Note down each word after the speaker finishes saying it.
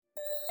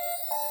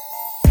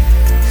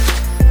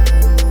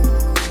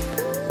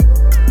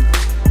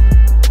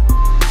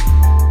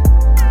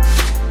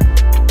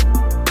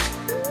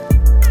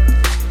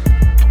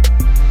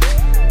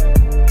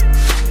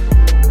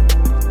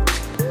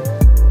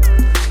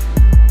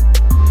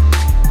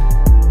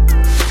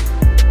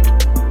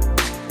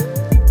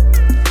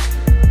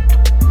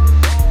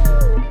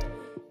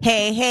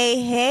Hey,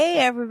 hey, hey,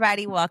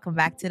 everybody. Welcome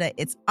back to the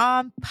It's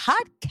On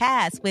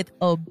podcast with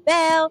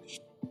Obel.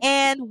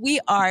 And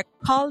we are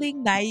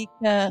calling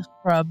Naika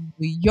from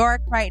New York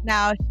right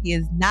now. She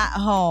is not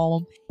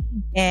home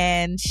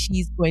and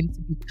she's going to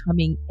be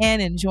coming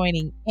in and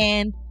joining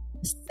in.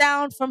 The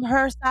sound from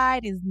her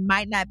side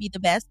might not be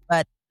the best,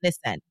 but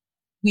listen,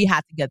 we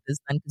had to get this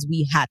done because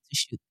we had to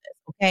shoot this,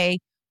 okay?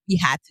 We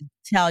had to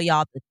tell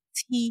y'all the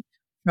tea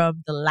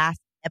from the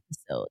last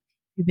episode.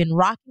 You've been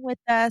rocking with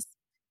us.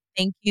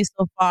 Thank you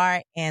so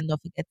far. And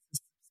don't forget to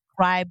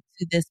subscribe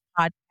to this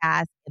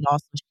podcast and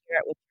also share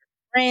it with your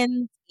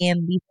friends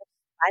and leave a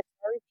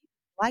 5-star review if you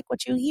like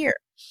what you hear.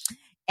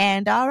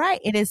 And all right,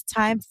 it is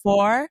time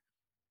for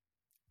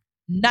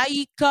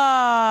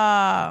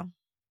Naika.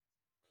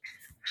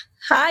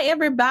 Hi,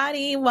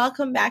 everybody.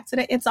 Welcome back to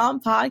the It's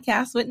On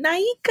podcast with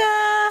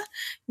Naika.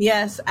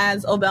 Yes,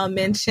 as Obel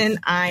mentioned,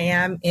 I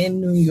am in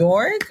New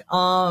York.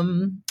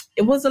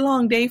 It was a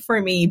long day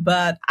for me,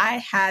 but I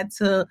had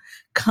to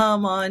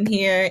come on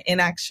here and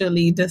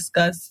actually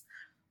discuss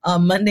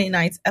Monday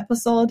night's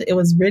episode. It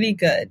was really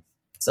good.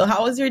 So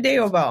how was your day,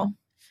 Obel?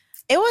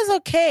 It was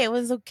okay. It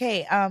was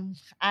okay.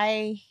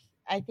 I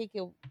think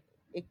it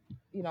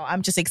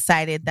I'm just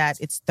excited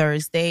that it's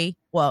Thursday.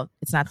 Well,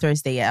 it's not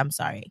Thursday yet. I'm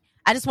sorry.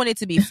 I just want it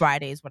to be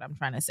Friday is what I'm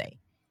trying to say.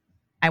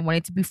 I want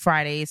it to be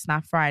Friday. It's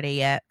not Friday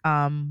yet.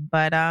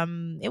 But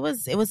it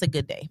was a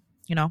good day.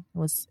 It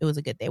was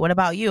a good day. What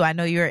about you? I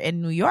know you're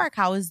in New York.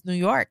 How is New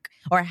York?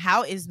 Or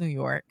how is New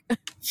York?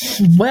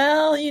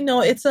 Well,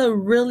 it's a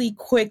really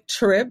quick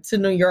trip to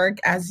New York.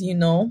 As you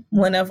know,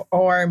 one of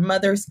our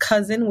mother's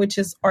cousin, which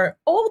is our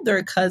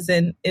older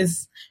cousin,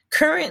 is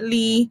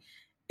currently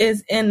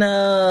in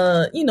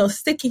a,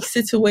 sticky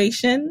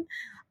situation.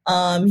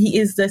 He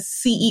is the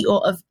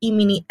CEO of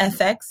Emini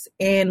FX,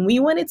 and we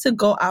wanted to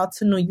go out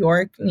to New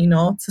York,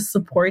 to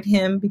support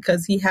him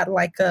because he had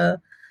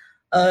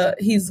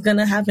he's going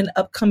to have an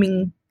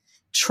upcoming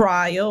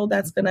trial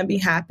that's going to be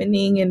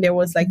happening. And there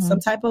was some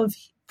type of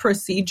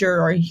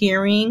procedure or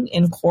hearing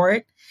in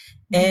court.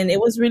 And it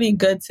was really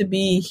good to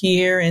be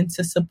here and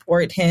to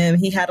support him.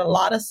 He had a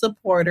lot of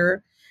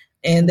supporter,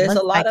 and there's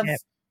a lot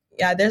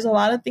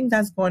of things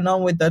that's going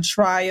on with the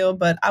trial,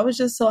 but I was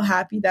just so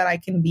happy that I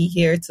can be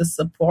here to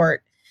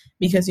support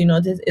because,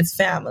 it's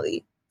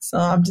family. So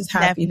I'm just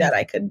happy that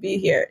I could be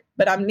here.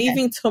 But I'm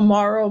leaving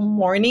tomorrow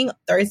morning,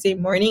 Thursday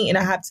morning, and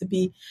I have to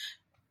be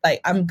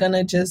I'm going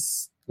to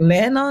just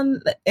land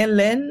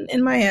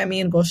in Miami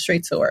and go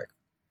straight to work.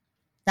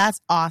 That's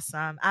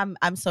awesome.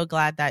 I'm so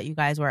glad that you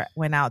guys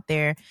went out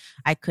there.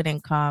 I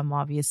couldn't come,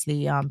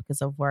 obviously,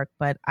 because of work,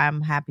 but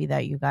I'm happy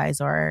that you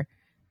guys are,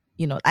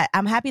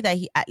 I'm happy that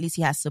he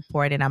has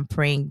support, and I'm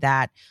praying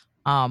that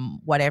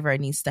whatever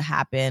needs to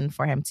happen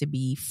for him to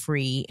be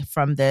free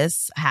from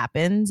this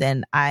happens.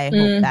 And I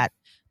hope that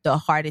the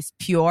heart is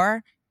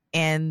pure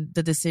and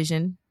the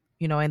decision,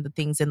 and the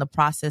things in the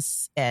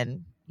process.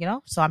 And,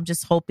 so I'm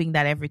just hoping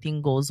that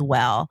everything goes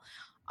well.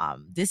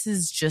 This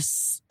is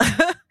just,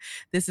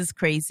 this is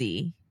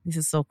crazy. This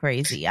is so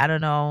crazy. I don't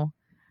know.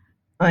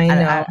 I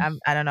know.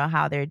 I don't know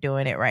how they're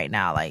doing it right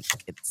now.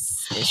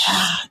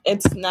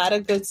 It's not a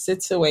good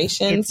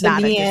situation. It's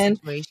not a good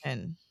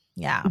situation.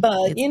 Yeah.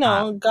 But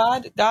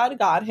God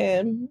got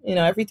him.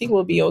 Everything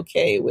will be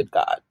okay with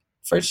God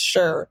for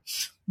sure.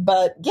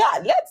 But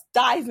yeah, let's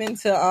dive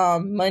into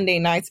Monday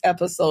night's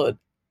episode.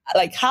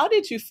 How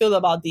did you feel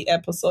about the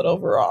episode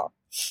overall?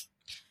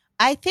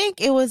 I think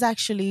it was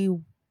actually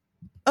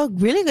a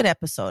really good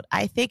episode.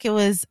 I think it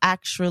was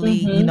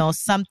actually,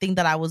 something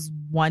that I was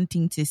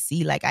wanting to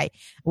see.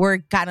 We're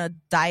kind of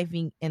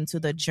diving into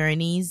the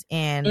journeys,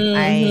 and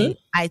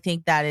I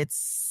think that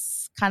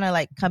it's kind of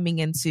coming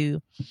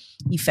into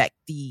effect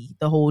the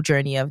whole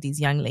journey of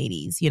these young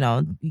ladies.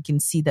 You can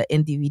see the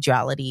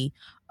individuality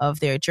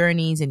of their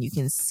journeys, and you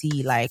can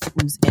see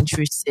who's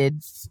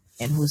interested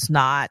and who's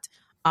not.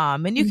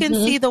 And you can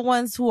see the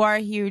ones who are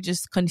here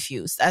just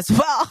confused as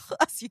well,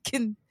 as you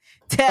can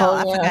tell.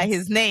 I forgot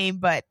his name,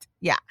 but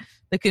yeah,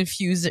 the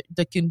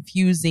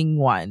confusing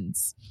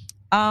ones.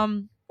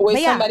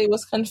 Somebody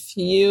was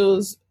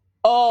confused.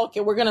 Oh,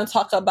 okay. We're gonna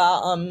talk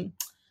about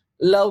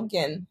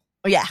Logan.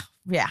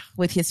 Yeah,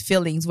 with his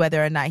feelings,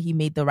 whether or not he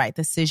made the right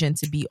decision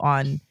to be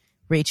on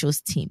Rachel's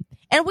team.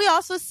 And we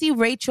also see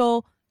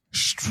Rachel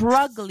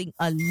struggling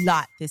a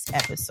lot this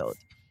episode.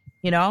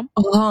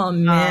 Oh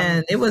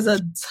man, it was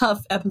a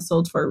tough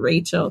episode for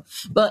Rachel.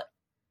 But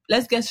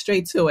let's get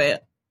straight to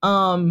it.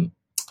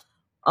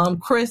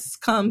 Chris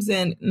comes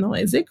in. No,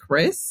 is it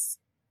Chris?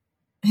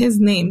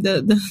 His name,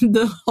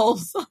 the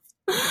host of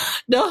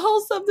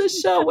the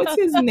show. What's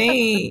his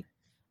name?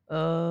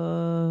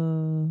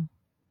 Oh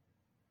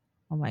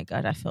my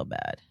God, I feel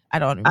bad. I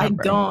don't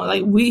remember. I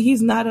don't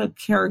he's not a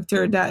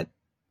character that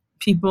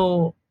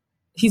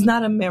he's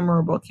not a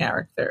memorable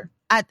character.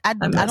 I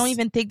don't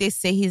even think they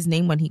say his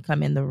name when he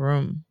come in the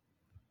room.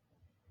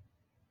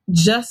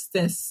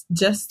 Justin,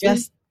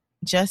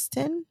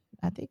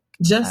 I think.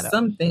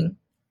 Something.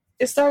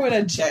 It starts with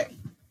a J.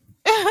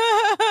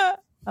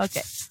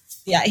 Okay.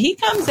 Yeah, he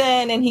comes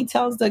in and he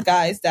tells the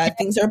guys that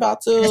things are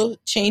about to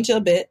change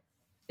a bit.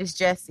 It's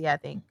Jesse, I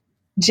think.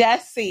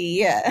 Jesse,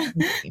 yeah.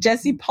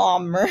 Jesse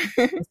Palmer.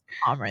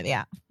 Palmer,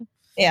 yeah.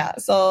 Yeah,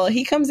 so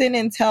he comes in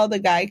and tell the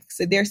guys,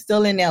 so they're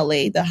still in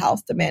LA, the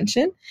house, the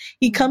mansion.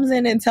 He comes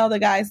in and tell the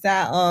guys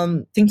that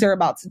things are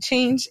about to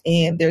change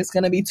and there's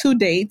going to be 2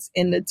 dates.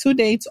 And the 2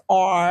 dates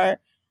are,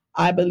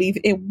 I believe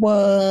it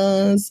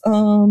was,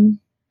 the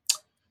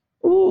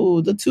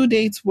 2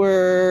 dates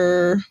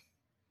were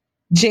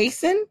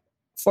Jason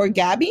for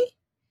Gabby.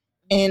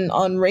 And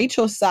on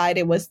Rachel's side,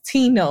 it was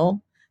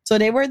Tino. So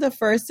they were the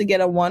first to get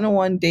a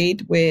one-on-one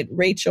date with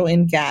Rachel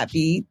and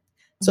Gabby.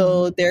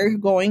 So they're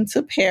going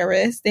to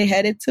Paris. They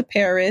headed to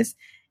Paris,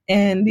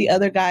 and the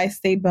other guys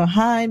stayed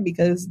behind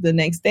because the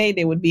next day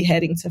they would be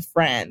heading to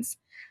France.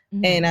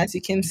 And as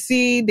you can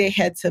see, they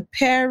head to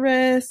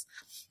Paris,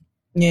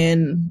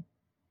 and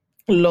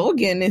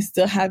Logan is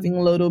still having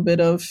a little bit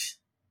of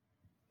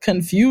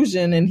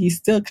confusion, and he's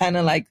still kind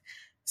of like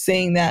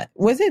saying that,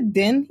 was it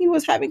then he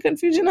was having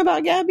confusion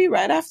about Gabby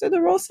right after the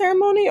rose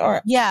ceremony?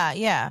 Or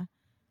yeah.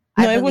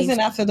 No, it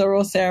wasn't after the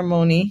rose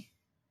ceremony.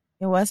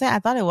 It wasn't? I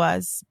thought it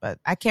was, but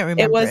I can't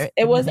remember.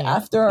 It was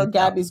after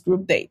Gabby's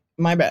group date.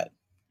 My bad.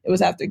 It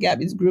was after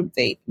Gabby's group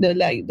date. The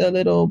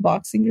little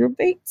boxing group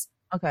dates.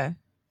 Okay.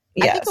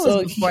 Yeah. I think it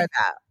was before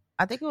that.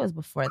 I think it was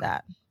before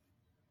that.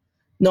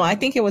 No, I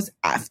think it was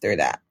after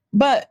that.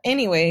 But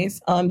anyways,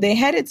 they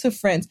headed to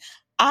France.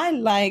 I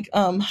like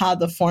how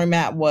the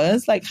format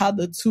was, like how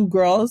the 2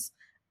 girls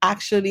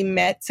actually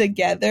met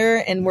together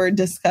and were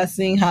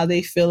discussing how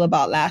they feel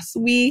about last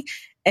week.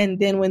 And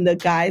then when the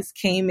guys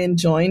came and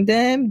joined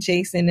them,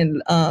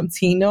 Jason and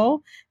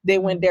Tino, they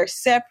went their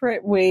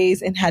separate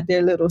ways and had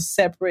their little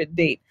separate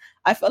date.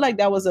 I felt like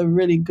that was a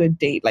really good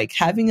date. Like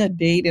having a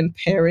date in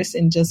Paris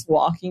and just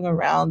walking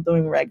around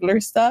doing regular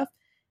stuff.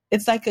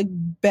 It's like a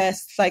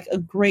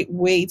great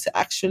way to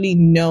actually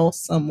know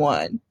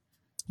someone.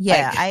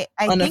 Yeah, like,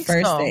 I on think the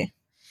first so. day.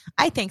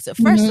 I think so.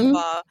 First of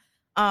all,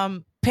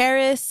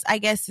 Paris, I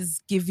guess, is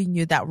giving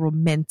you that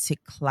romantic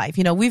life.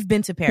 You know, we've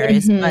been to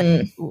Paris, but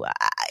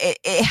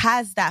it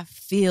has that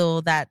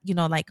feel that, you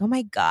know, like, oh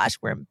my gosh,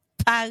 we're in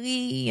Paris,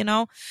 you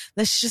know,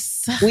 let's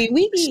just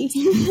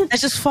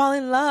let's just fall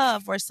in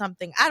love or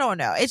something. I don't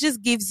know. It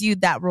just gives you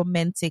that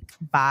romantic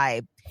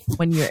vibe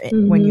when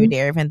you're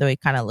there, even though it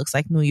kind of looks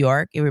like New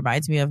York. It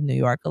reminds me of New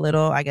York a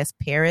little, I guess,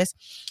 Paris,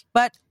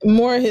 but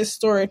more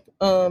historic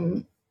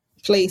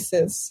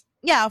places.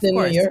 Yeah, of than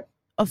course. New York.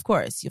 Of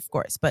course.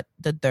 But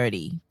the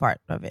dirty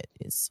part of it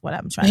is what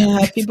I'm trying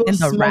to. Yeah, people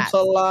smoke a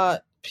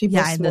lot.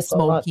 And the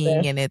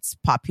smoking, and it's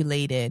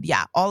populated.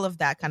 Yeah, all of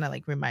that kind of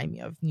like remind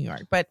me of New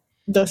York, but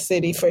the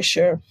city for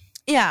sure.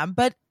 Yeah,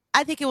 but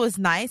I think it was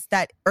nice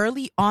that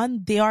early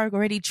on they are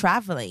already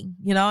traveling,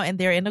 you know, and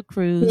they're in a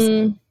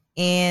cruise.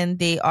 And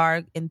they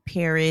are in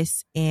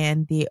Paris,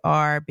 and they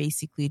are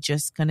basically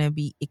just going to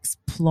be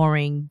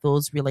exploring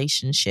those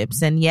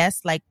relationships. And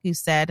yes, like you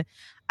said,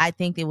 I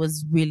think it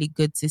was really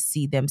good to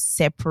see them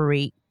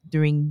separate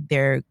during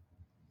the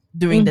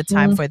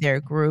time for their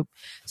group,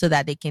 so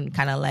that they can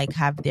kind of like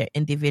have their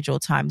individual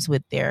times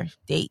with their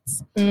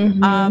dates.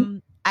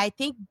 I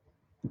think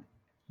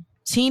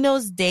Tino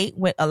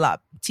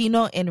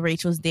and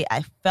Rachel's date,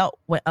 I felt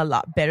went a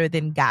lot better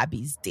than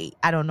Gabby's date.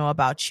 I don't know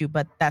about you,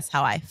 but that's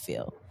how I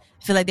feel.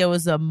 I feel like there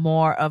was a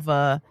more of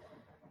a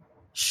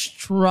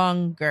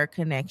stronger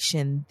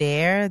connection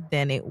there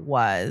than it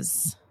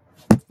was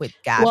with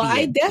Gabby. Well,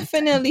 I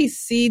definitely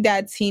see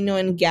that Tino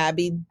and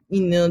Gabby,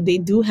 you know, they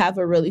do have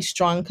a really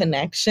strong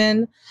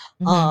connection.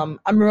 I'm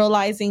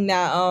realizing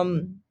that,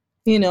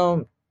 you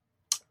know,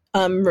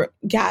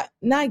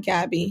 not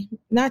Gabby,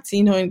 not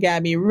Tino and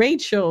Gabby,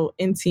 Rachel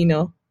and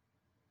Tino.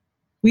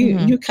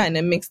 You kind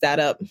of mixed that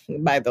up,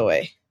 by the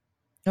way.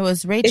 It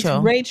was Rachel.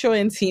 It's Rachel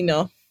and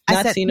Tino.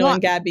 Not Tino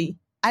and Gabby.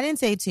 I didn't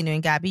say Tino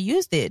and Gabby.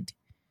 You did.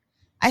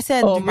 I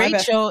said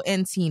Rachel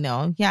and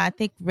Tino. Yeah, I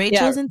think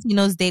Rachel's and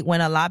Tino's date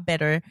went a lot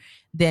better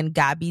than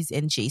Gabby's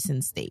and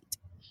Jason's date.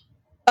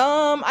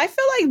 I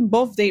feel like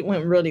both dates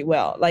went really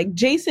well. Like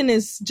Jason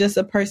is just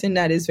a person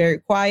that is very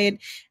quiet,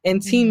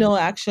 and Tino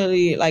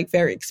actually like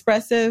very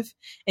expressive,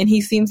 and he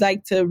seems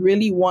like to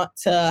really want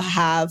to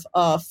have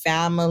a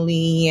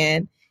family,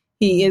 and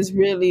he is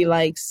really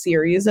like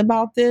serious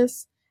about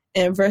this.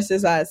 And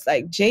versus us,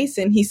 like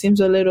Jason, he seems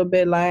a little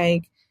bit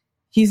like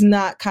he's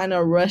not kind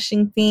of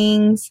rushing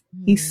things.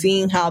 He's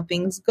seeing how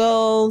things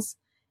goes.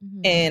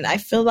 And I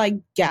feel like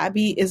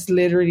Gabby is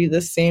literally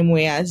the same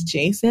way as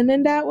Jason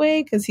in that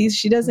way, because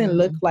she doesn't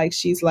look like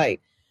she's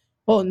like,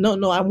 oh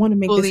no, I want to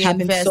make fully this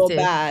happen invested. So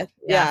bad.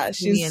 Yeah,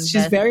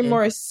 she's very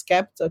more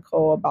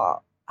skeptical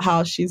about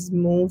how she's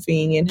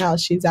moving and how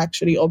she's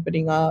actually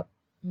opening up.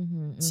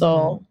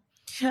 So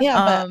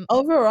yeah, but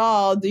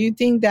overall, do you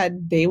think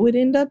that they would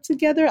end up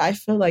together? I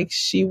feel like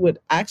she would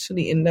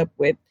actually end up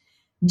with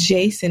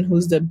Jason,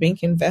 who's the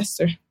bank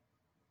investor.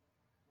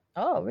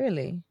 Oh,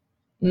 really?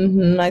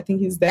 I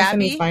think he's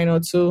definitely final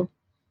too.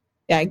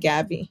 Yeah,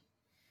 Gabby.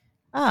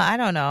 Oh, I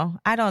don't know.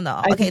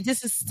 Okay,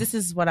 this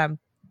is what I'm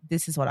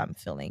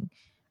feeling.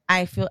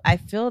 I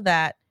feel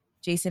that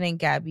Jason and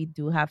Gabby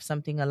do have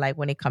something alike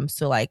when it comes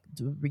to like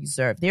the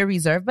reserve. They're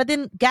reserved, but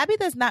then Gabby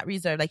does not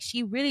reserve. Like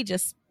she really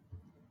just,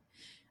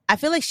 I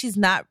feel like she's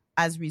not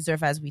as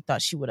reserved as we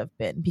thought she would have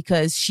been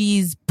because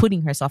she's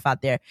putting herself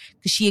out there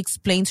because she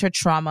explains her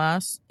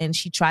traumas and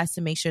she tries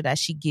to make sure that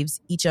she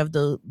gives each of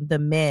the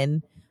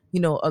men, you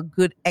know, a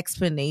good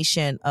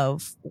explanation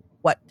of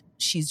what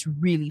she's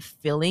really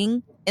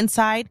feeling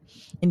inside.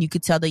 And you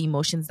could tell the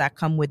emotions that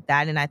come with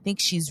that. And I think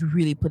she's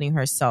really putting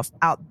herself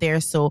out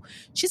there. So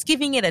she's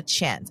giving it a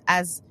chance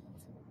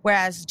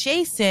whereas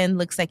Jason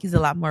looks like he's a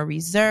lot more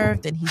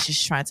reserved and he's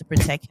just trying to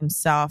protect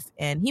himself.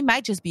 And he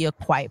might just be a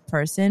quiet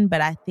person,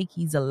 but I think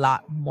he's a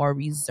lot more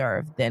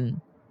reserved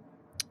than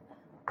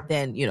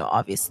you know,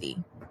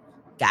 obviously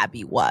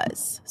Gabby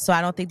was. So I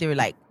don't think they were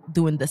like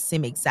doing the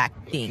same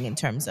exact thing in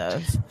terms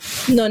of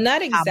no,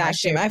 not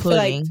exactly.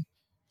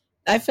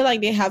 I feel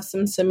like they have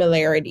some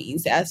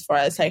similarities as far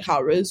as like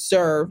how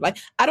reserved. Like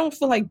I don't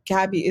feel like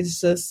Gabby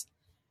is just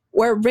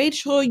where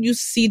Rachel, you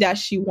see that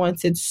she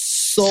wants it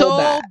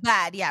so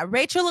bad. Yeah,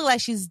 Rachel looked like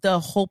she's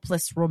the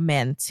hopeless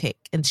romantic,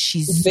 and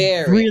she's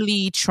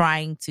really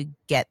trying to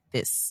get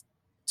this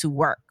to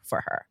work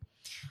for her.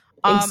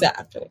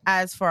 Exactly.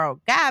 As for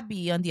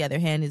Gabby, on the other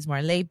hand, is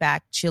more laid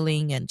back,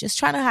 chilling, and just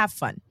trying to have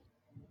fun.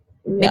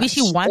 Yeah, maybe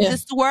she wants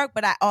this to work,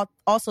 but I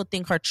also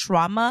think her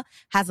trauma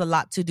has a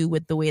lot to do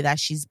with the way that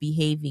she's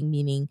behaving,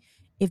 meaning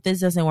if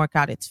this doesn't work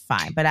out, it's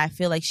fine. But I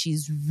feel like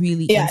she's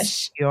really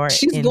insecure.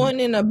 She's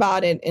going in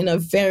about it in a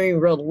very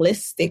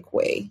realistic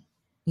way.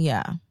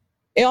 Yeah.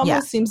 It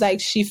almost seems like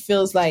she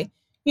feels like,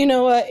 you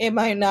know what, it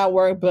might not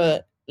work,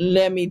 but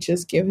let me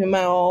just give him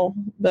my all.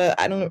 But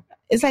I don't,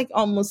 it's like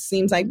almost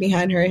seems like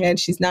behind her head,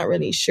 she's not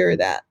really sure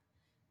that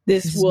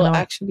this will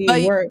actually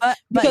work.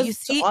 But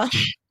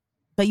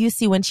you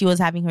see when she was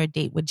having her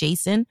date with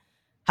Jason,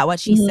 what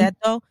she said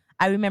though,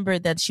 I remember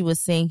that she was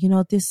saying, you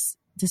know, this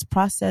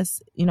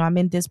process, you know, I'm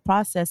in this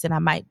process and I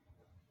might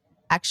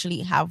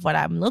actually have what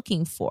I'm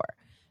looking for.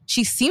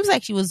 She seems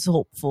like she was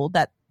hopeful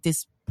that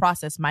this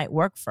process might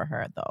work for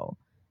her though.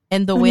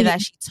 And the way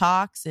that she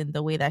talks and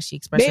the way that she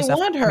expresses herself.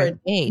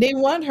 They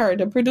want her.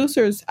 The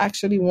producers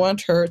actually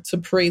want her to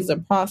praise the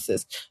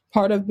process.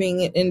 Part of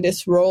being in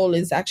this role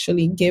is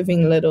actually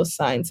giving little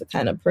signs to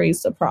kind of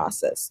praise the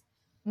process.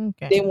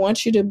 Okay. They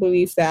want you to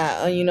believe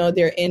that, you know,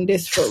 they're in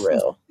this for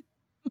real.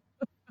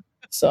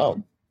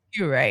 So.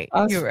 You're right.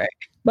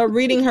 But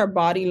reading her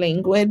body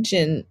language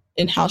and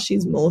how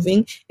she's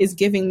moving is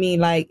giving me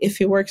like, if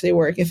it works, it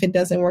works. If it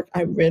doesn't work,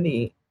 I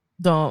really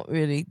don't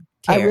really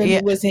care. I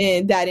really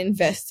wasn't that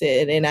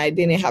invested and I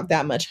didn't have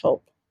that much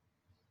hope.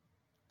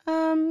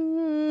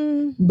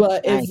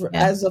 But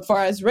as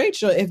far as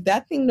Rachel, if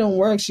that thing don't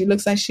work, she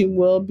looks like she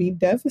will be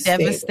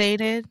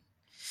devastated.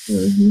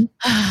 Mm-hmm.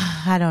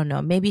 I don't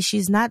know. Maybe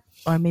she's not,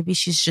 or maybe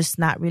she's just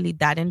not really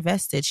that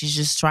invested. She's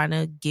just trying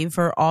to give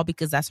her all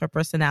because that's her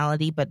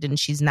personality, but then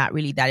she's not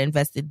really that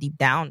invested deep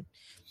down.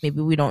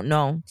 Maybe we don't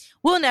know.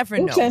 We'll never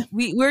know.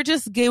 We're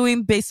just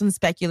going based on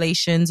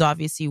speculations.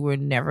 Obviously, we're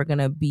never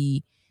gonna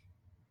be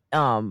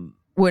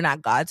we're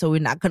not God, so we're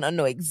not gonna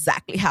know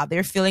exactly how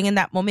they're feeling in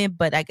that moment.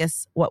 But I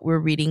guess what we're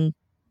reading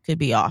could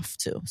be off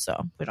too.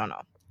 So we don't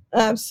know.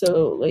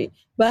 Absolutely.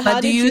 But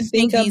how do you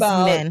think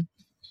about men?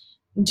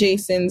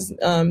 Jason's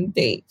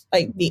date,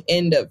 like the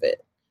end of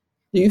it?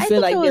 Do you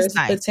feel like there's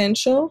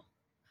potential?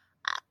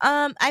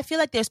 I feel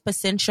like there's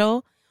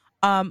potential.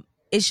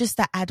 It's just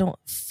that I don't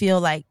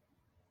feel like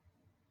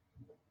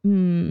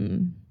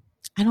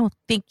I don't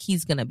think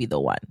he's gonna be the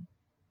one.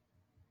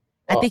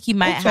 I think he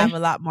might have a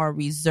lot more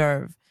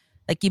reserve.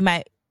 Like he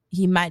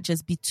might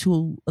just be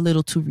a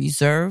little too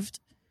reserved.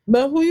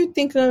 But who you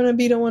think is gonna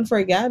be the one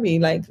for Gabby?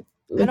 Like,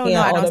 I don't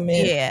know.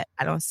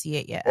 I don't see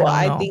it yet. Well,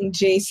 I think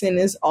Jason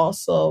is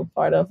also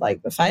part of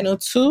like the final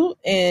two,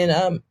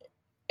 and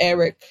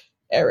Jason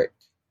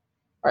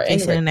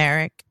and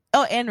Eric.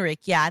 Oh, Enric.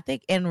 Yeah, I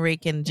think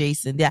Enric and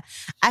Jason. Yeah,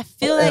 I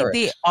feel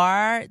like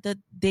Eric.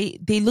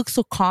 They look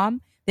so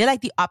calm. They're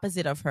like the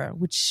opposite of her,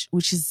 which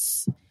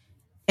is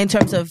in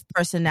terms of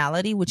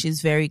personality, which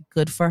is very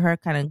good for her.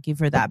 Kind of give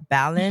her that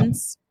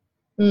balance.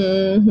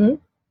 Mm-hmm.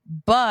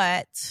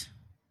 But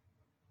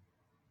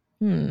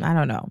I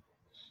don't know.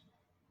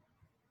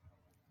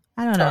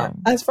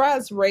 As far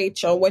as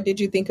Rachel, what did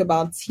you think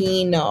about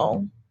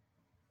Tino?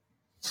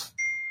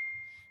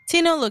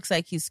 Tino looks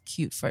like he's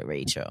cute for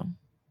Rachel.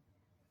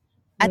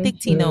 I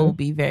think Tino will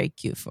be very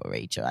cute for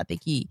Rachel. I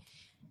think he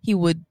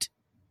would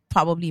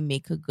probably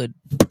make a good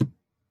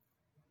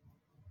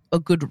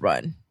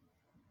run.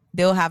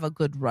 They'll have a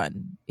good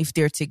run if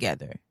they're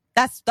together.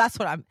 That's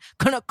what I'm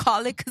gonna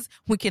call it because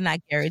we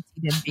cannot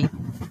guarantee them being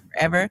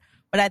forever.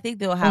 But I think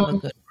they'll have a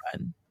good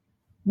run.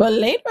 But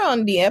later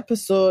on the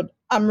episode,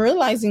 I'm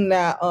realizing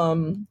that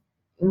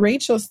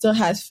Rachel still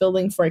has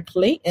feeling for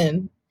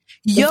Clayton.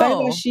 The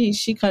fact that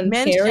she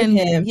compared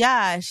him.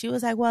 Yeah, she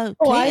was like, well,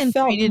 Clayton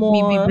treated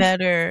me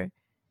better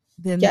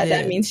than this.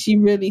 That means she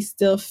really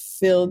still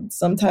felt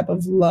some type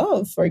of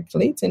love for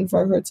Clayton,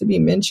 for her to be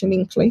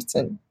mentioning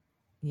Clayton.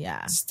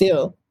 Yeah.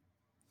 Still.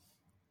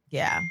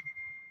 Yeah.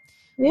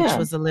 Which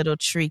was a little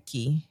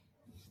tricky.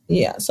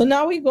 Yeah. So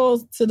now we go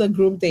to the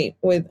group date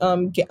with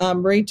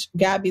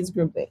Gabby's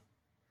group date.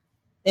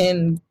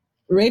 And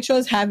Rachel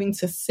is having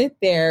to sit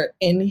there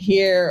and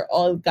hear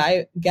all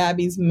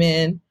Gabby's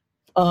men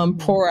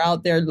pour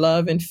out their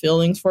love and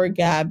feelings for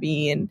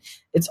Gabby, and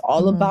it's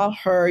all about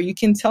her. You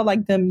can tell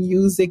like the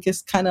music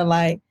is kind of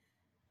like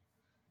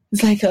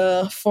it's like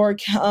a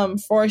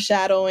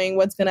foreshadowing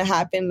what's gonna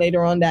happen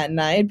later on that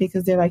night,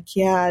 because they're like,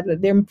 yeah,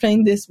 they're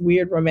playing this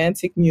weird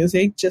romantic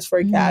music just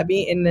for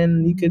Gabby, and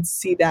then you could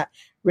see that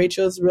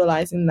Rachel's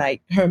realizing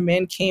like her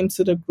men came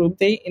to the group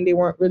date and they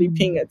weren't really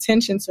paying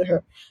attention to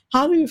her.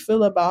 How do you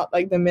feel about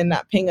like the men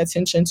not paying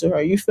attention to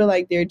her? You feel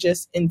like they're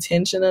just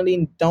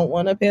intentionally don't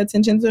want to pay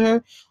attention to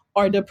her,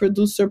 or the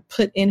producer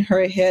put in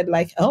her head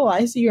like, oh,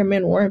 I see your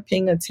men weren't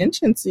paying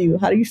attention to you.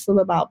 How do you feel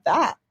about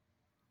that?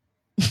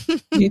 Do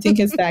you think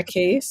it's that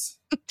case?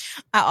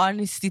 I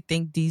honestly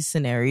think these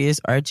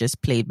scenarios are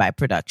just played by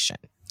production.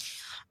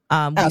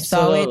 We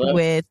saw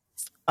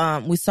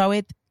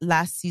it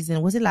last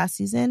season. Was it last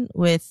season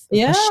with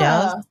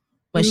Michelle?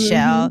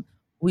 Michelle.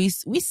 We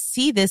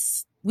see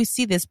this. We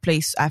see this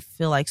place, I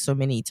feel like, so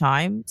many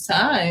times.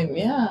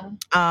 Yeah,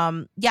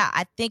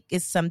 I think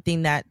it's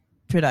something that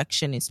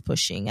production is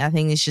pushing. I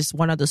think it's just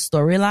one of the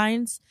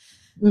storylines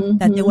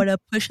that they want to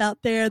push out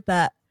there,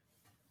 that,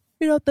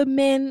 you know, the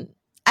men,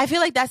 I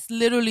feel like that's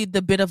literally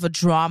the bit of a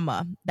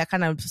drama that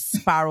kind of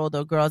spiral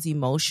the girls'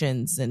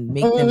 emotions and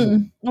make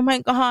them, oh my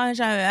gosh,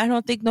 I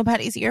don't think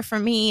nobody's here for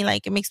me.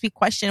 Like, it makes me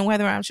question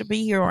whether I should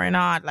be here or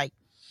not. Like,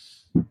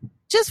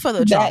 just for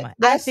the drama.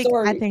 I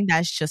think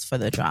that's just for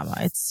the drama.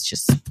 It's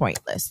just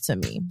pointless to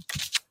me.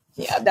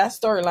 Yeah, that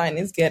storyline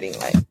is getting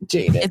like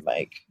jaded.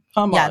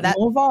 Come on,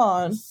 move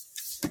on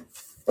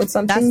with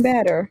something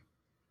better.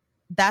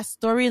 That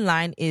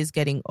storyline is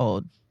getting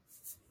old.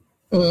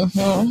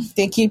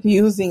 They keep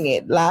using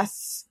it.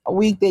 Last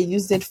week they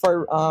used it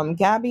for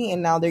Gabby,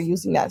 and now they're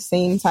using that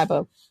same type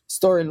of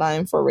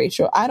storyline for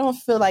Rachel. I don't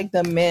feel like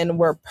the men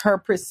were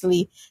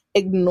purposely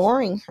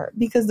ignoring her,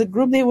 because the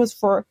group date was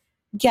for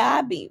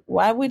Gabby.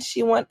 Why would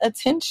she want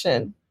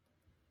attention?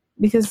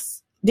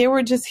 Because they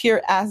were just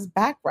here as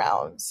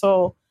background.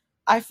 So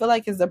I feel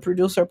like it's the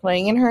producer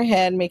playing in her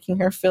head, making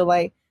her feel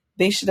like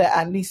they should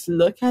at least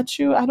look at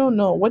you. I don't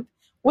know.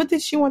 What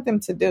did she want them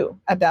to do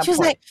at that point?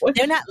 Like,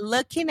 they're not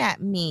looking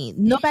at me.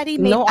 Nobody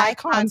made eye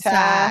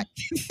contact.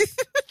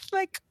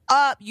 Like,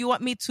 you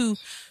want me to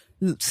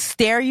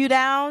stare you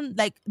down?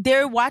 Like,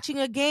 they're watching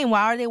a game.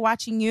 Why are they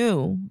watching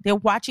you? They're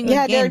watching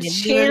a game. They're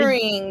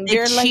cheering.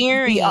 They're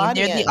cheering. Like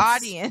they're the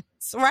audience,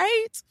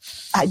 right?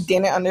 I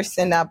didn't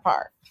understand that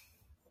part.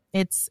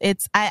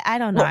 I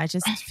don't know. I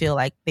just feel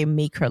like they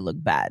make her look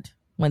bad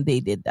when they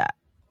did that.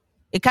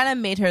 It kind of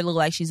made her look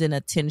like she's an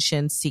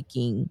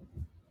attention-seeking.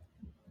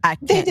 I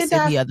can't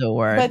say the other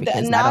word.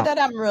 But now that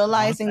I'm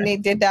realizing they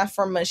did that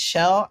for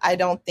Michelle, I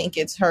don't think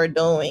it's her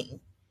doing.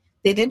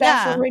 They did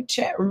that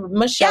for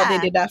Michelle. They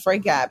did that for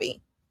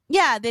Gabby.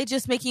 Yeah, they're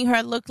just making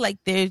her look like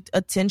they're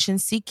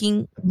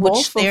attention-seeking.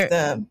 Both of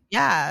them.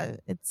 Yeah,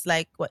 it's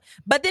like what?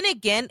 But then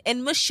again,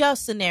 in Michelle's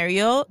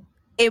scenario,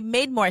 it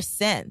made more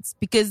sense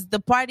because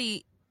the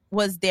party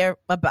was there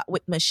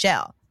with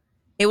Michelle.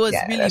 It was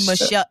really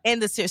Michelle in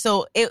the series.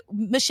 So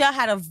Michelle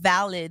had a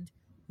valid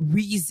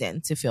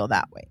reason to feel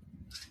that way.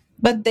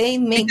 But they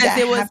made that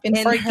happen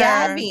for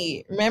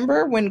Gabby.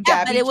 Remember when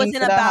Gabby came to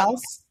the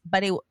house?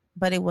 But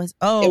it was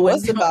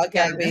about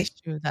Gabby.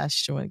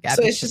 That's true. Gabby,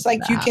 so it's just like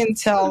you can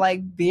tell,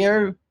 like,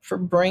 they're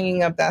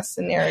bringing up that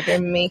scenario.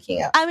 They're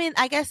making up. I mean,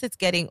 I guess it's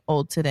getting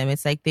old to them.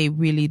 It's like they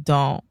really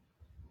don't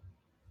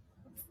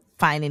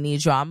find any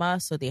drama,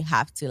 so they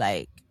have to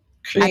like.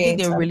 I think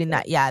they're really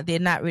not. Yeah, they're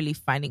not really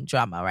finding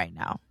drama right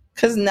now.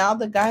 Because now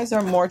the guys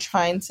are more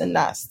trying to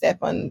not step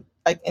on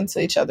into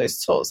each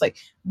other's toes. Like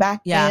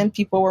back then,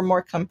 people were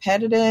more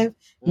competitive.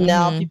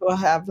 Now people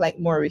have like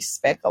more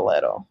respect a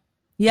little.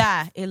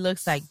 Yeah, it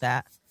looks like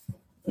that.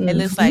 It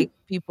looks like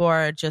people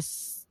are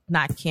just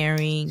not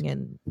caring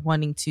and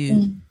wanting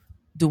to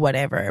do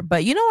whatever.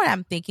 But you know what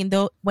I'm thinking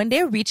though? When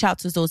they reach out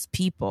to those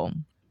people,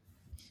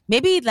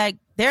 maybe like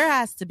there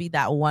has to be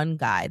that one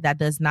guy that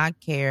does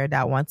not care,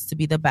 that wants to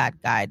be the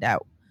bad guy,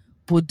 that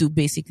would do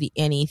basically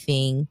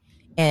anything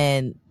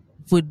and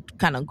would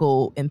kind of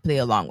go and play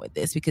along with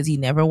this because he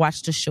never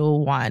watched the show,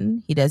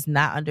 one. He does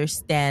not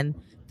understand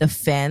the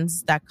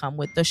fans that come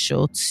with the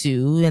show,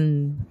 too.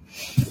 And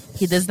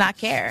he does not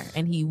care.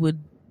 And he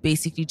would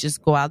basically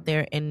just go out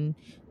there and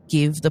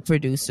give the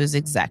producers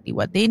exactly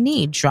what they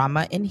need,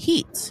 drama and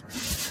heat.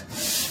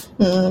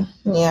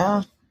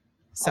 Yeah.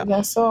 So. I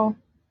guess so.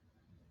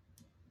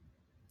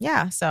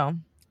 Yeah, so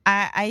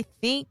I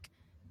think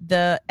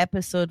the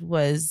episode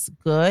was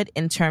good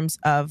in terms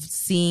of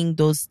seeing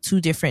those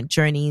two different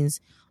journeys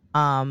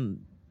kind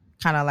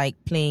of like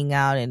playing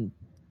out and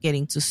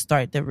getting to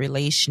start the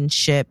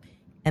relationship.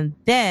 And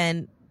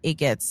then it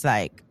gets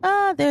like,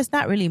 there's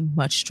not really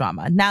much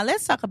drama. Now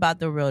let's talk about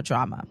the real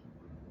drama.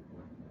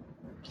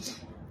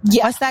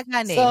 Yeah. What's that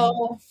guy name?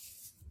 So,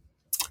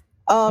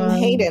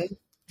 Hayden.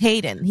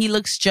 Hayden. He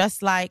looks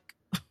just like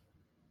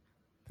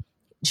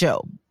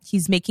Joe.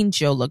 he's making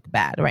Joe look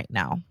bad right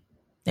now.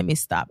 Let me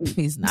stop.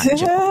 He's not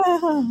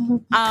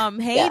Joe.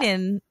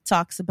 Hayden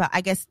talks about,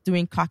 I guess,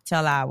 during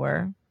cocktail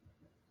hour.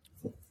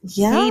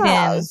 Yeah.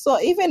 Hayden, So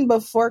even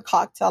before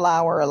cocktail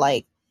hour,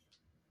 like,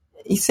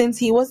 since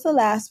he was the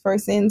last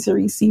person to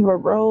receive a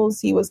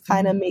rose, he was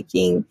kind of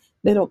making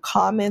little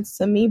comments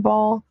to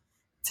Meatball,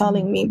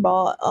 telling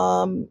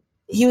Meatball,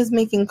 he was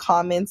making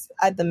comments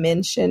at the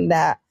mention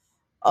that,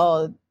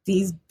 oh,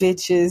 these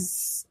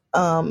bitches,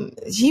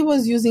 he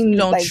was using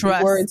don't like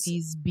trust words.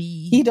 these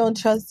bees. He don't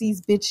trust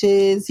these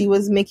bitches. He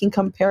was making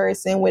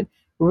comparison with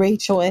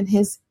Rachel and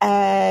his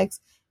ex.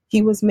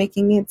 He was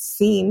making it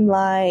seem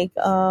like,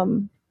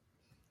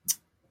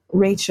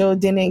 Rachel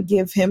didn't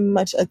give him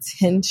much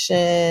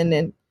attention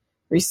and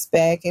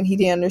respect, and he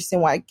didn't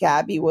understand why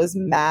Gabby was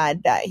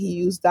mad that he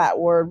used that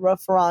word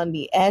rough around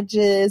the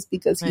edges,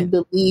 because he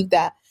believed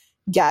that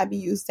Gabby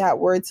used that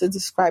word to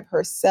describe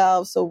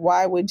herself. So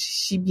why would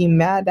she be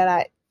mad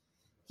that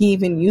he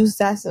even used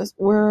that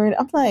word?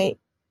 I'm like,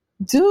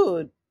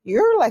 dude,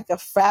 you're like a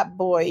frat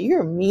boy.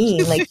 You're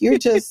mean. Like, you're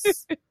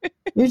just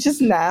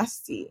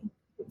nasty.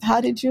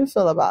 How did you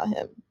feel about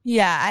him?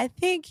 Yeah, I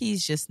think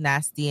he's just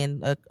nasty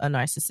and a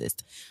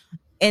narcissist.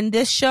 In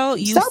this show,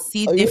 you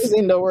see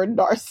using the word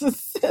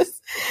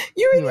narcissist.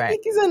 You really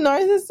think he's a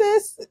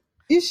narcissist?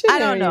 You should. I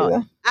don't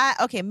know.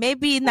 Okay,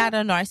 maybe not a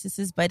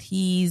narcissist, but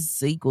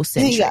he's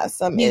egocentric. He got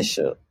some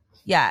issue.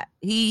 Yeah,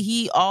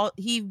 he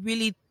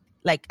really,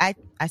 like, I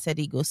said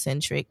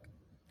egocentric.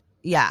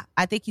 Yeah,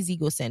 I think he's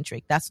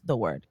egocentric. That's the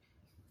word,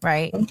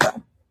 right? Okay.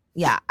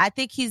 Yeah, I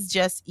think he's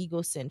just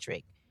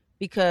egocentric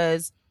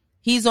because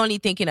he's only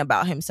thinking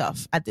about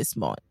himself at this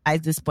moment.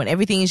 At this point,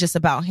 everything is just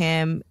about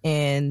him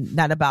and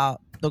not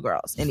about the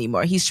girls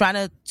anymore. He's trying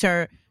to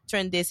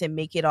turn this and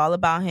make it all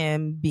about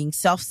him, being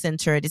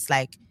self-centered. It's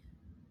like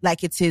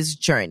it's his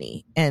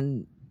journey,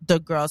 and the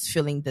girls'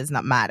 feeling does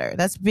not matter.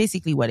 That's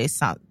basically what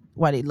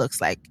it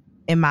looks like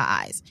in my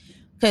eyes.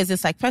 Because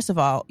it's like, first of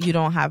all, you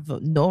don't have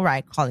no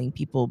right calling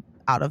people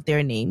out of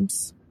their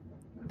names.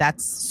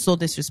 That's so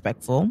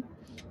disrespectful.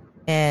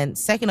 And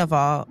second of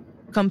all,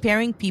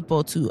 comparing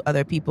people to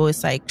other people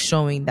is like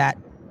showing that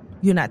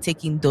you're not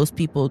taking those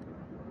people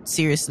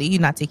seriously.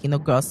 You're not taking the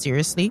girls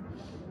seriously.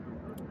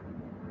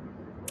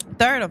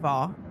 Third of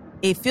all,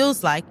 it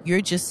feels like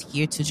you're just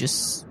here to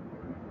just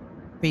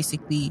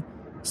basically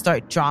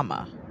start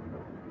drama.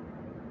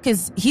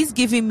 Because he's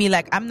giving me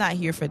like, I'm not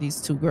here for these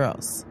two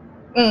girls.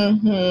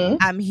 Mm-hmm.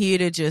 I'm here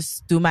to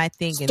just do my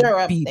thing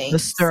and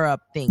stir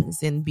up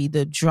things and be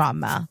the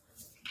drama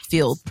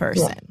filled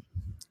person. Yeah.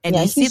 And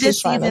you see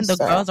this season, the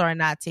girls are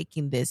not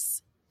taking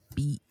this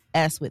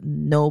BS with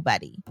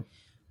nobody.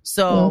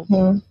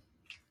 So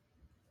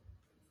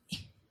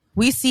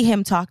we see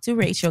him talk to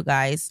Rachel,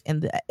 guys,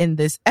 in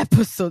this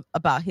episode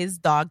about his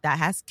dog that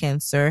has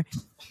cancer.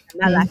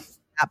 And I like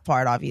that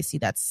part, obviously.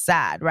 That's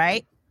sad,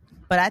 right?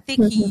 But I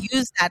think he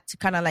used that to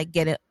kind of like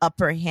get an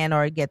upper hand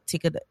or get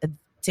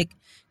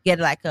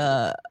like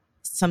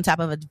some type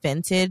of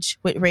advantage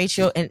with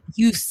Rachel. And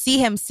you see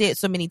him say it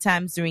so many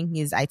times during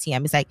his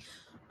ITM. It's like,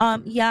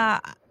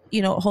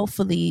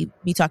 hopefully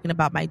me talking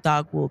about my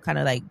dog will kind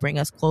of like bring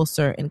us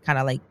closer and kind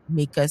of like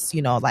make us,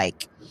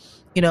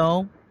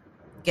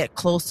 get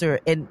closer.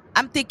 And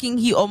I'm thinking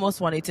he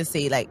almost wanted to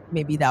say like,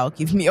 maybe that'll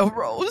give me a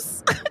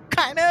rose,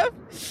 kind of,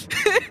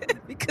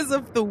 because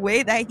of the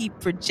way that he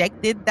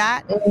projected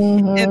that.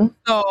 And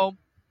so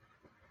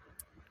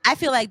I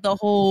feel like the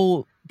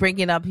whole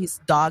bringing up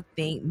his dog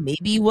thing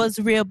maybe was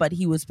real, but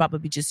he was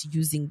probably just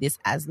using this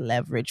as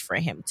leverage for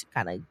him to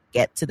kind of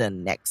get to the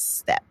next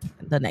step,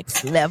 the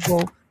next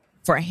level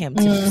for him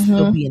to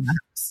still be in the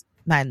house.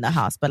 Not in the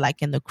house, but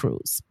like in the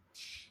cruise.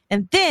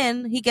 And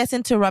then he gets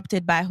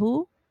interrupted by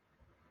who?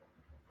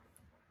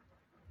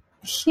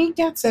 He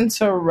gets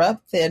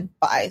interrupted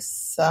by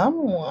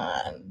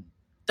someone.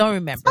 Don't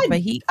remember,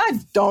 I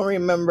don't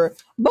remember.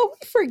 But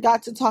we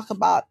forgot to talk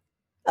about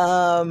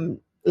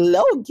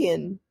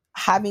Logan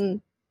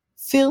having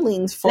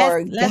feelings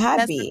for Gabby. Let's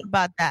talk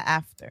about that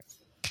after.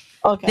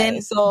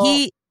 Okay,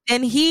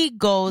 then he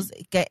goes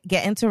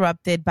get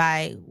interrupted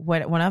by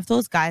one of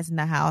those guys in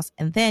the house,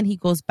 and then he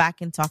goes back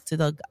and talk to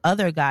the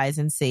other guys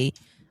and say,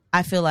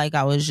 I feel like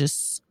I was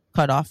just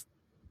cut off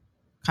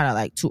kind of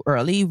like too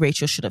early.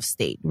 Rachel should have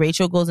stayed.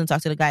 Rachel goes and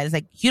talks to the guy. It's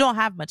like, you don't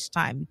have much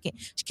time.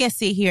 She can't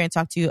sit here and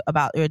talk to you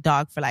about your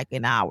dog for like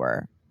an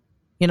hour,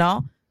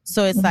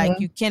 So it's like,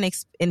 you can't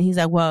and he's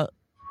like, well,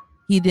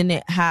 he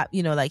didn't have,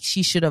 like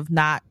she should have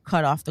not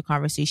cut off the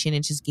conversation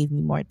and just gave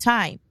me more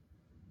time.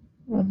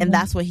 And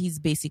that's what he's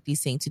basically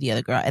saying to the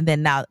other girl. And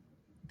then now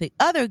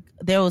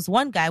there was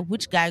one guy,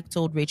 which guy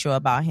told Rachel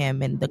about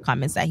him and the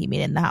comments that he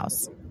made in the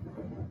house?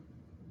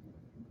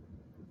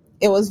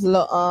 It was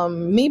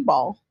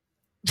Meatball.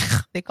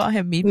 They call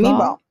him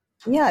Meatball?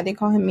 Yeah, they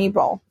call him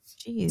Meatball.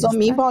 Jeez, so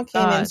Meatball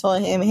came and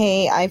told him,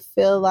 hey, I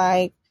feel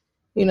like,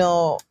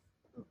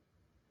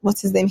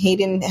 what's his name?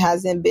 Hayden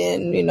hasn't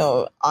been,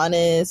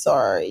 honest,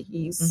 or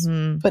he's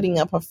putting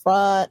up a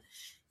front.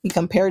 He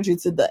compared you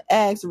to the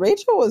ex.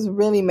 Rachel was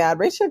really mad.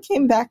 Rachel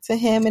came back to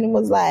him and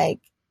was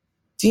like,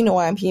 do you know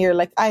why I'm here?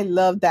 Like, I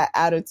love that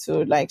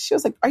attitude. Like, she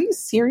was like, are you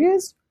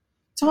serious?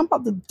 Talking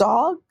about the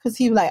dog? Because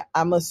he was like,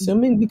 I'm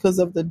assuming because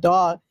of the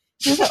dog.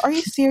 He was like, are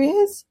you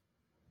serious?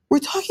 We're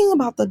talking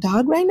about the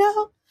dog right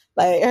now?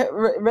 Like,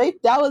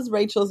 that was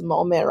Rachel's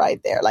moment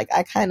right there. Like,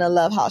 I kind of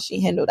love how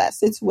she handled that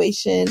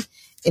situation.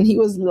 And he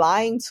was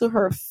lying to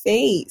her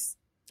face.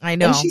 I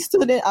know. And she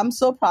still didn't. I'm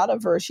so proud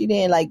of her. She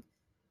didn't, like,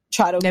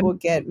 try to go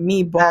get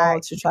Meatball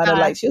to try to,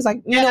 like, she was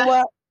like, you know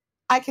what?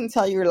 I can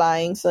tell you're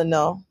lying, so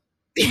no.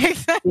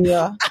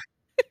 Yeah.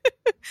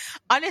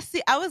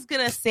 Honestly, I was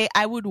gonna say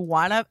I would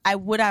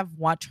have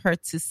want her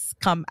to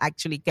come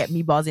actually get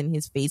Meatballs in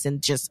his face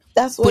and just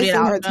that's put it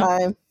out her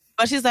time.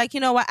 But she's like, you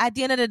know what? At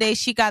the end of the day,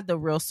 she got the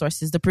real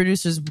sources. The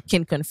producers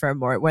can confirm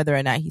whether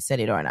or not he said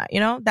it or not.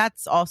 You know,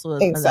 that's also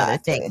another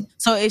thing.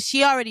 So if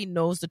she already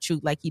knows the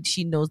truth, like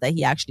she knows that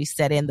he actually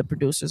said it, and the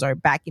producers are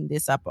backing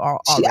this up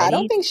already. I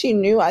don't think she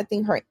knew. I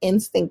think her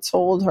instinct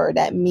told her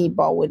that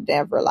Meatball would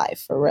never lie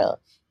for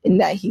real,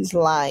 and that he's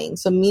lying.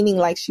 So meaning,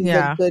 like, she's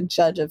a good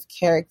judge of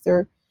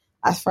character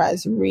as far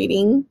as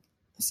reading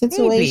the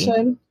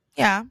situation.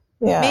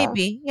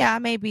 Maybe.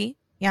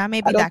 Yeah,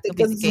 maybe that could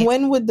be the case.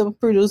 When would the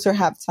producer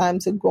have time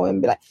to go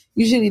and be like,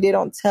 usually they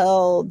don't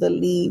tell the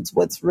leads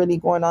what's really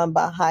going on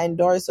behind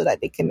doors so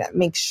that they can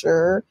make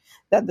sure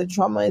that the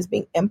drama is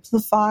being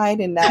amplified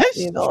and that,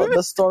 you know,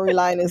 the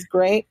storyline is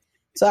great.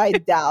 So I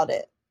doubt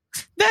it.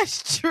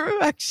 That's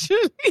true,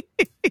 actually.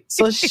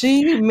 So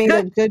she made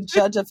a good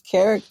judge of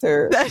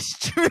character. That's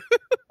true.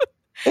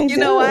 You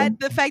know what?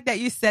 The fact that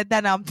you said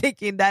that, I'm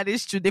thinking that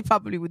is true. They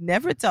probably would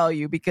never tell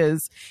you,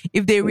 because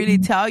if they really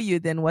tell you,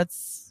 then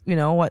what's, you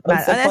know, what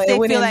matters? Unless they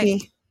feel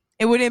like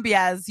it wouldn't be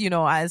as, you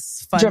know,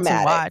 as fun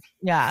to watch.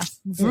 Yeah.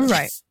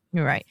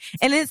 You're right.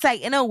 And it's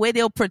like, in a way,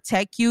 they'll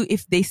protect you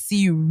if they see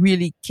you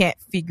really can't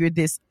figure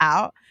this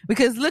out.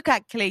 Because look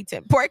at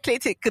Clayton. Poor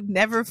Clayton could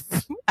never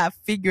have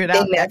figured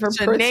out. They never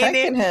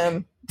protected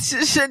him.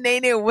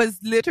 Shanae was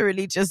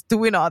literally just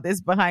doing all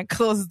this behind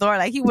closed door.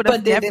 Like, he would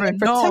have never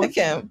known. Protect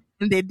him.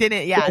 And they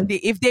didn't. Yeah.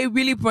 If they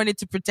really wanted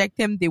to protect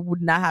him, they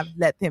would not have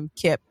let him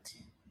keep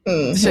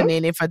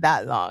Shanae for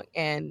that long.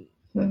 And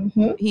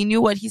he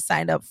knew what he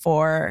signed up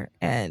for.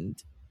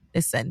 And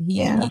listen,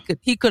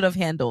 he could have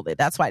handled it.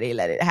 That's why they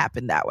let it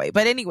happen that way.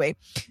 But anyway,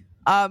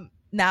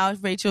 now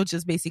Rachel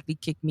just basically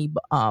kick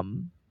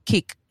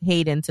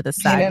Hayden to the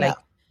side. Like,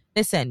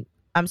 listen,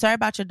 I'm sorry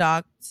about your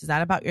dog. This is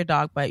not about your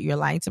dog, but you're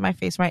lying to my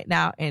face right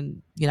now,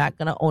 and you're not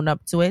gonna own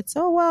up to it.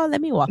 So, well,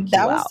 let me walk you out.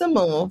 That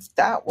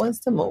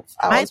was the move.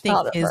 I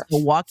think is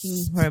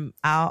walking him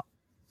out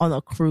on a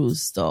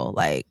cruise, though,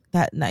 like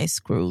that nice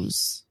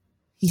cruise.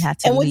 He had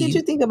to. And what did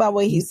you think about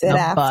what he said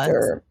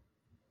after?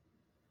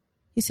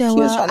 He said,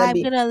 "Well, I'm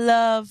gonna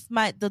love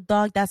the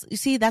dog." That's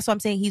what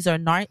I'm saying. He's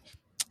I'm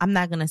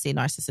not gonna say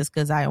narcissist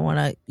because I don't want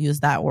to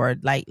use that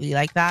word lightly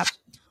like that.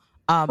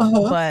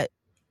 But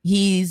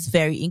he's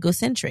very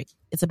egocentric.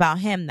 It's about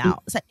him now.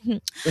 It's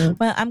like,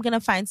 well, I'm going to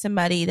find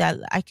somebody that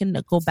I can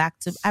go back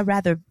to. I'd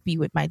rather be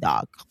with my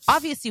dog.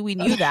 Obviously, we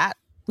knew that.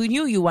 We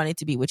knew you wanted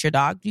to be with your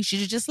dog. You should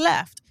have just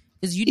left.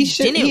 Because he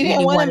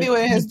didn't want to be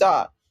with his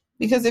dog.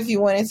 Because if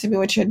you wanted to be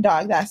with your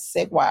dog, that's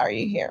sick. Why are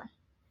you here?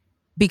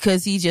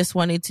 Because he just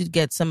wanted to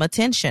get some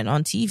attention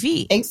on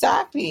TV.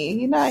 Exactly.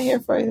 He's not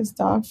here for his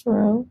dog,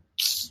 for real.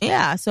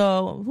 Yeah,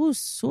 so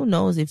who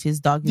knows if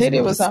his dog is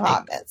really was a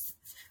hot mess.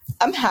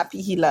 I'm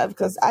happy he left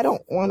because I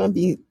don't want to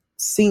be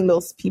seeing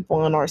those people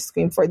on our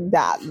screen for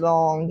that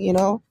long, you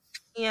know?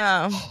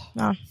 Yeah.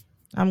 Oh,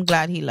 I'm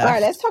glad he left. All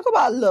right, let's talk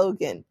about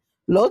Logan.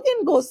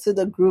 Logan goes to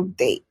the group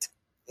date.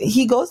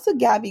 He goes to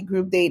Gabby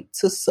group date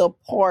to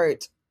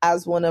support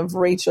as one of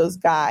Rachel's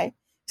guy,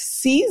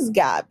 sees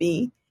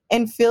Gabby,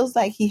 and feels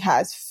like he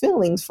has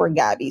feelings for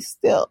Gabby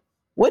still.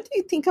 What do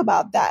you think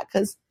about that?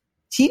 Because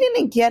he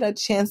didn't get a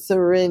chance to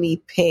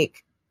really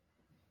pick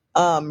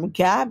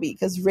Gabby,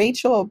 because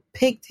Rachel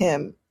picked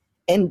him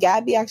and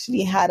Gabby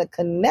actually had a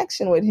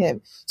connection with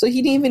him, so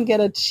he didn't even get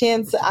a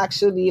chance to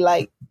actually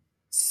like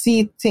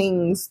see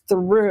things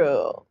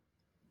through.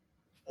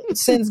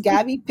 Since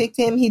Gabby picked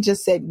him, he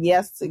just said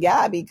yes to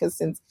Gabby because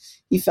since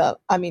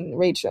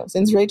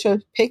Rachel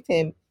picked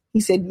him, he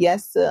said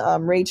yes to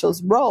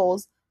Rachel's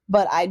roles.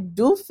 But I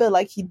do feel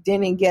like he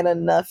didn't get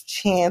enough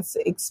chance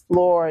to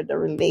explore the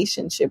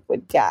relationship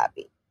with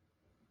Gabby.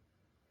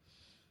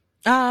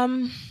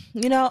 I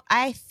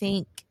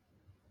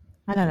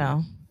don't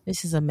know.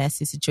 This is a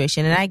messy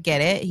situation, and I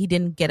get it. He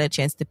didn't get a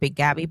chance to pick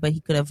Gabby, but he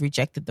could have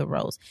rejected the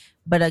rose.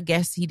 But I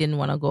guess he didn't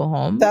want to go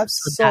home.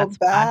 That's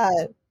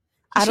bad.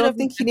 I don't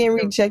think he didn't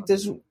reject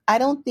this. I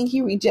don't think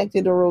he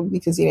rejected the rose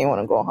because he didn't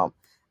want to go home.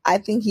 I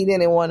think he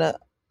didn't want to.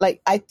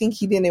 I think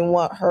he didn't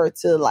want her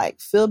to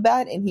feel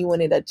bad, and he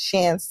wanted a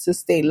chance to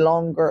stay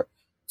longer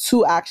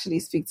to actually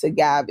speak to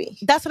Gabby.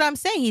 That's what I'm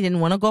saying. He didn't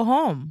want to go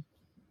home.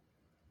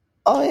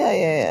 Oh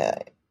yeah.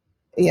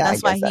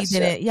 That's why he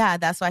didn't. Yeah,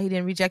 that's why he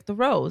didn't reject the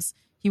rose.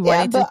 He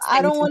wanted to.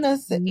 I don't want to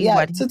say.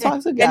 Yeah, to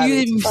talk to Gabby.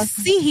 And you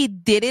see, he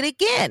did it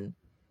again.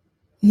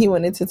 He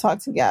wanted to talk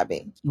to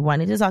Gabby. He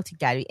wanted to talk to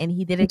Gabby, and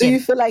he did it again. Do you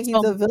feel like he's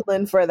a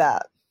villain for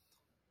that?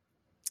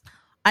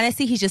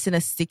 honestly, he's just in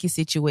a sticky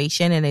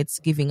situation and it's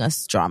giving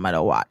us drama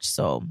to watch.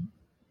 So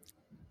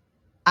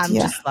I'm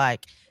just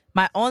like,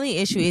 my only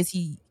issue is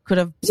he could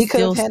have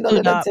handled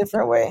it a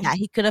different way. Yeah,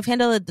 he could have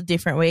handled it a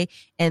different way.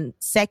 And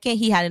second,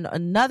 he had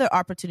another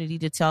opportunity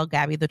to tell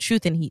Gabby the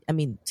truth,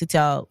 and to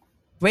tell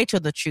Rachel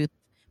the truth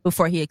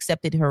before he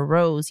accepted her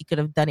rose. He could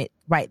have done it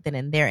right then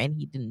and there, and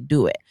he didn't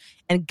do it.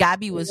 And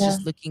Gabby was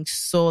just looking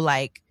so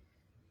like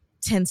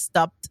tensed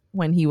up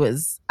when he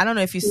was. I don't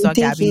know if you saw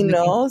Gabby. He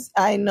knows.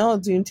 I know.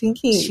 Do you think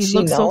she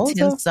looked knows so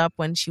tensed up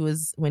when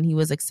he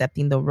was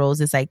accepting the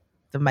rose? It's like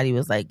somebody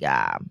was like,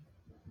 I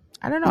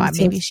don't know.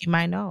 Maybe she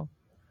might know.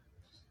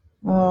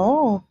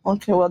 Oh,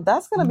 okay. Well,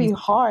 that's going to be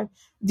hard.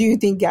 Do you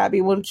think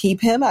Gabby will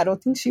keep him? I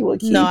don't think she will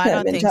keep him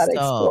and try to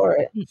explore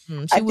it.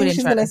 I think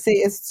she's going to say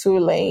it's too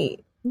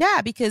late.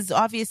 Yeah, because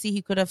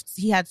obviously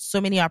he had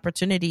so many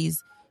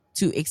opportunities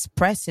to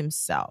express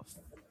himself.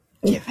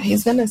 Yeah,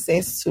 he's going to say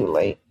it's too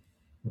late.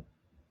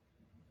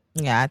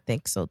 Yeah, I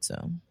think so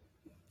too.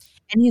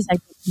 And he's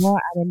like,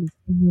 more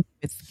identity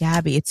with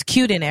Gabby. It's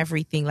cute and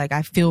everything. Like,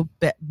 I feel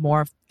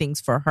more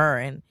things for her.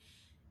 And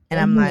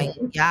I'm like,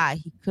 yeah,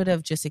 he could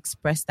have just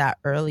expressed that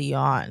early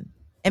on.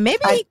 And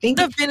maybe he could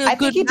have been a good match for her. I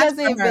think he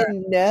doesn't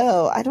even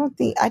know.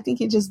 I think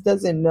he just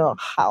doesn't know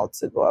how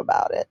to go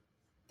about it.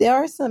 There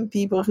are some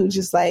people who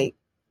just like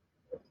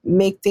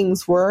make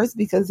things worse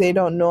because they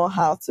don't know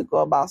how to go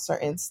about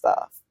certain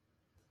stuff.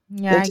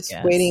 Yeah, they're just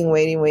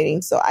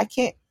waiting. So I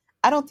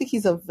don't think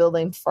he's a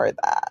villain for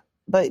that.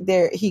 But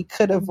he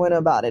could have went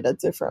about it a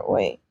different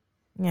way.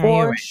 Yeah,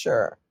 for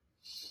sure.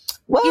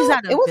 Well,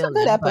 it was a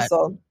good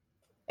episode.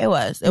 It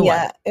was. It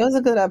was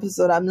a good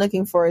episode. I'm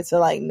looking forward to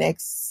like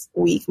next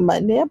week,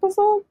 Monday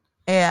episode.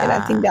 Yeah. And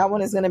I think that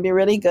one is going to be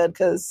really good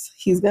because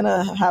he's going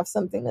to have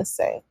something to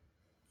say.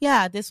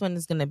 Yeah, this one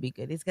is going to be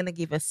good. He's going to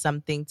give us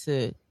something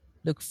to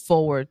look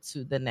forward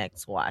to the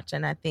next watch.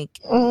 And I think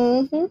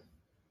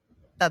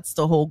that's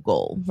the whole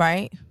goal,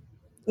 right?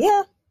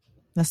 Yeah.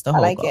 That's the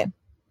whole goal. It.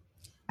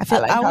 I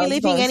feel are we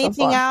leaving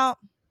anything out?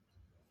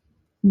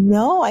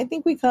 No, I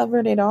think we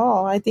covered it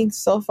all. I think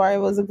so far it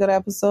was a good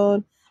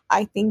episode.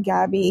 I think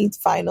Gabby's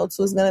final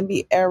two is going to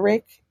be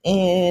Eric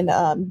and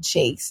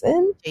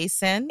Jason.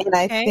 And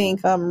I think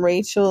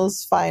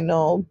Rachel's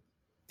final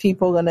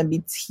people are going to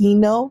be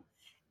Tino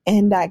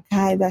and that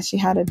guy that she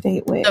had a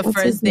date with. The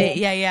first date.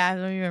 Yeah. I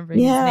don't remember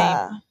his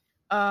name.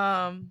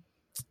 I'm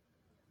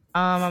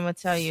going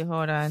to tell you.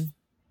 Hold on.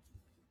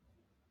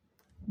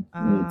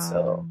 Me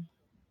too.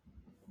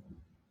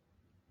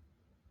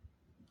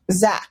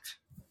 Zach.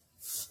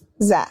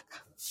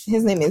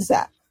 His name is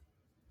Zach.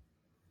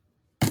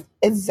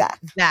 It's Zach.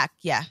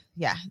 Yeah,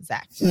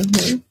 Zach.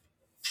 Mm-hmm.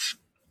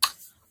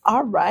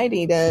 All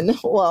righty then.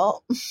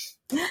 Well,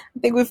 I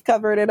think we've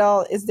covered it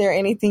all. Is there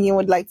anything you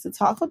would like to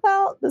talk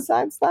about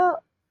besides that?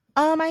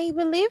 I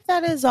believe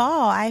that is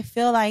all. I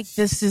feel like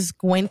this is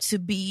going to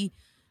be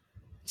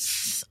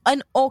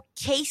an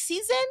okay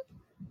season.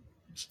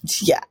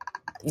 Yeah.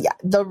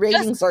 The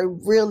ratings are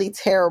really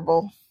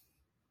terrible.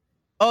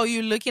 Oh,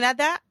 you're looking at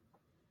that?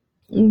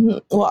 Mm-hmm.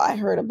 Well, I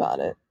heard about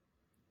it.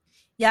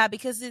 Yeah,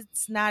 because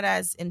it's not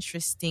as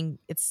interesting.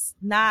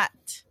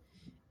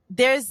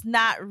 There's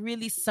not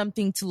really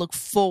something to look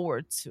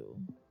forward to.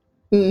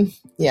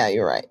 Yeah,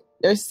 you're right.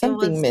 There's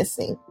something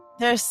missing.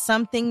 There's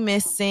something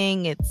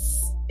missing.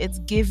 It's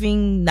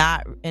giving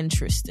not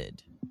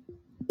interested.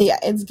 Yeah,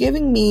 it's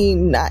giving me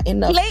not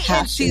enough Clayton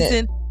passionate.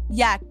 Season.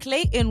 Yeah,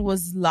 Clayton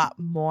was a lot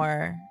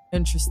more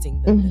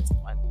interesting than this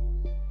one.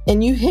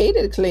 And you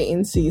hated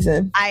Clayton's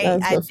season. I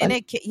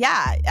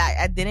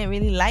didn't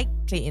really like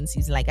Clayton's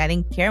season. Like, I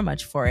didn't care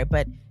much for it,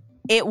 but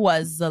it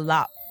was a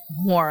lot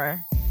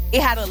more.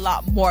 It had a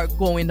lot more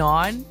going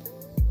on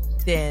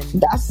than.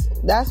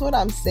 That's what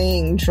I'm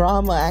saying.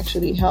 Drama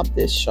actually helped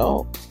this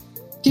show.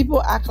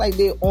 People act like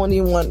they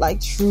only want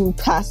like true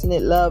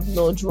passionate love,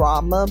 no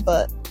drama,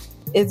 but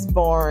it's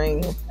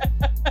boring.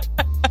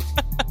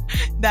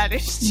 That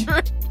is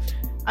true.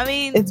 I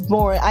mean, it's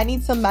boring. I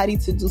need somebody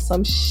to do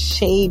some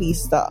shady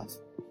stuff.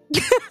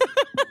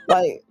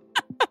 Like,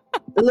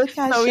 look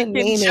at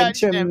Shanae and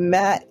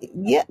dramatic.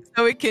 Yeah,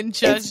 so we can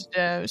judge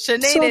them.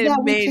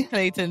 Shanae made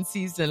Clayton's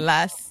season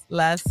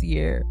last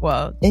year.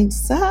 Well,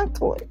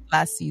 exactly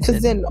last season.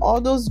 Because then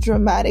all those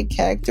dramatic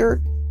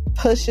character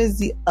pushes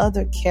the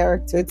other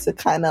character to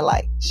kind of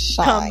like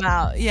shine. Come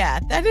out. Yeah,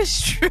 that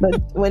is true. But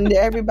when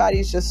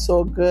everybody's just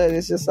so good,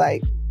 it's just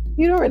like,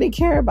 you don't really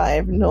care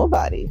about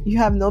nobody. You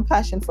have no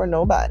passion for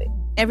nobody.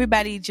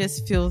 Everybody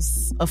just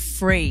feels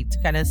afraid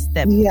to kind of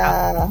step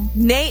out.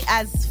 Nate,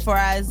 as far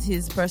as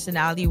his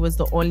personality, was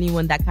the only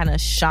one that kind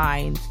of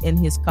shined in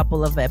his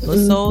couple of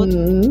episodes.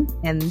 Mm-hmm.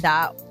 And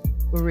that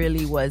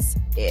really was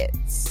it.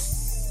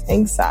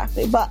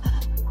 Exactly. But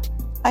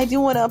I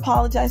do want to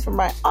apologize for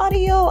my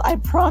audio. I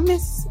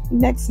promise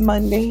next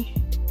Monday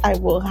I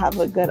will have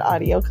a good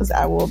audio because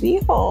I will be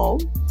home.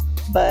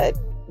 But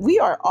we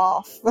are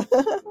off.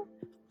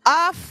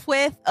 Off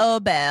with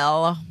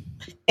Obel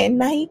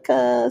and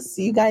Naika.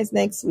 See you guys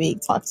next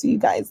week. Talk to you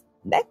guys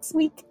next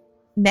week.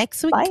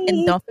 next week. Bye.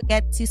 And don't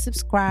forget to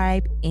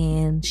subscribe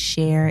and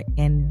share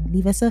and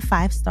leave us a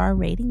 5-star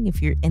rating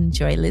if you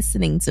enjoy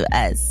listening to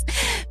us.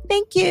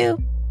 Thank you.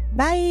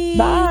 Bye.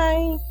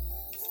 Bye.